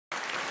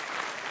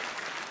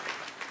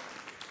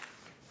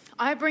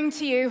I bring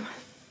to you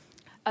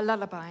a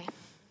lullaby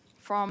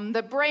from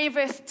the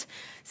bravest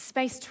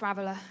space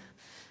traveler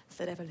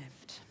that ever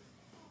lived.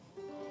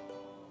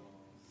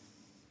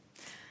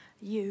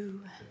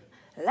 You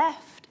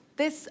left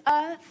this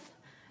Earth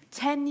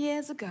 10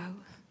 years ago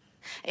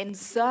in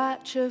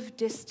search of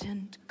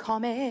distant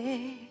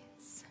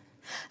comets.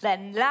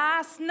 Then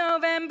last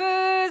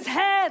November's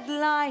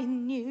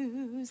headline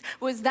news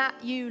was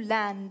that you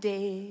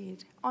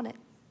landed on it.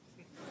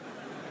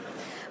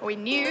 We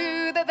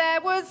knew that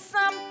there was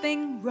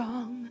something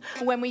wrong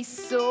when we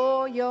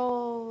saw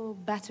your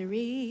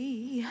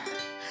battery.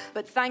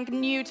 But thank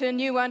Newton,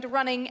 you weren't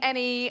running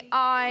any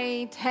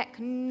eye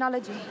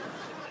technology.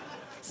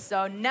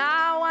 So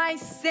now I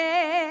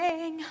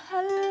sing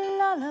a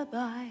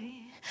lullaby,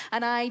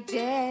 and I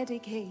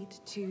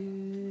dedicate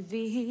to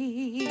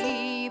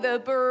thee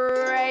the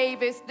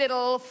bravest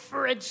little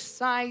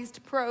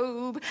fridge-sized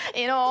probe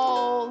in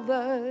all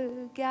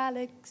the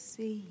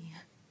galaxy.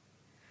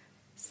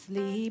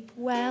 Sleep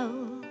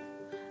well,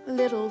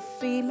 little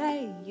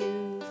Philae,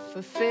 you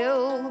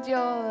fulfilled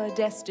your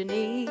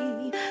destiny.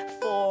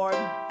 4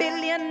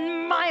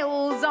 billion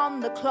miles on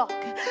the clock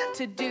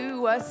to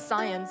do a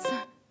science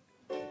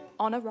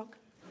on a rock.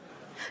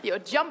 You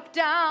jumped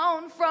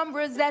down from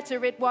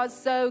Rosetta, it was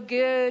so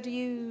good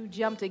you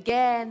jumped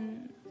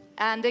again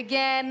and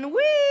again.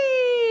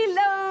 Whee!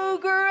 Low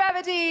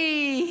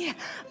gravity!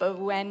 But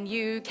when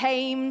you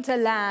came to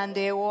land,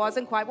 it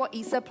wasn't quite what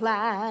ESA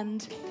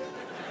planned.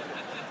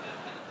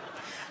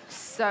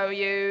 So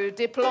you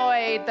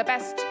deployed the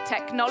best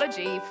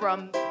technology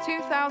from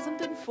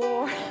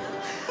 2004.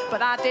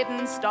 But I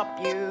didn't stop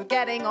you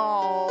getting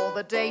all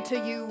the data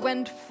you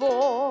went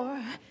for.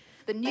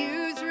 The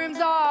newsrooms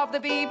of the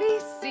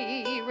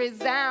BBC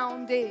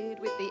resounded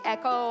with the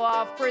echo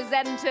of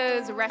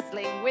presenters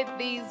wrestling with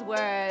these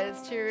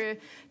words.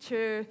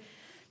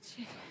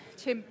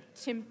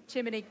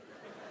 Chimney,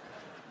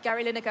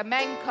 Gary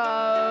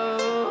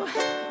Lineker-Menko.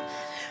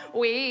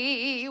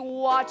 We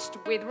watched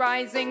with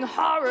rising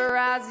horror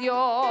as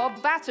your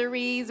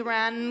batteries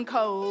ran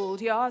cold.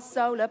 Your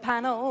solar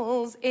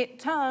panels, it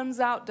turns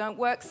out, don't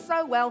work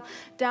so well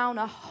down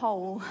a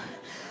hole.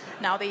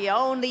 Now the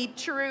only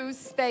true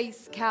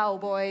space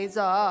cowboys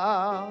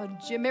are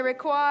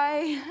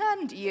Jamiroquai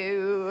and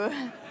you.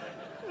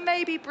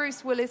 Maybe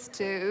Bruce Willis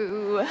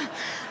too.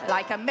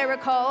 Like a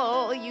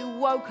miracle, you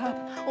woke up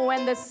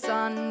when the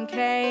sun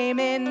came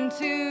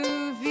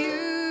into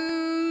view.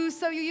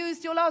 So you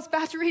used your last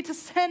battery to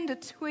send a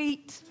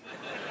tweet.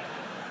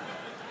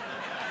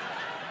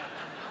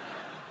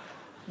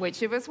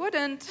 Which of us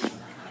wouldn't?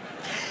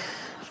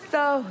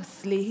 So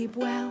sleep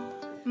well,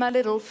 my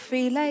little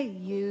Philae,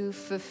 you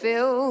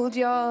fulfilled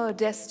your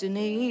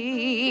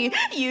destiny.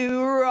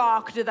 You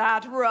rocked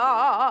that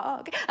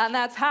rock, and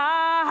that's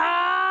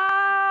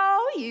how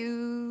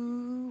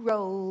you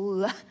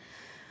roll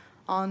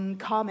on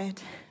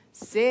Comet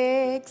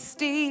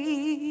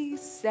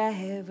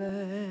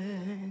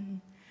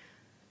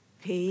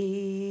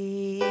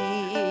 67P.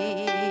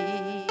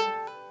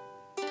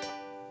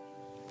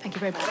 Thank you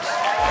very much.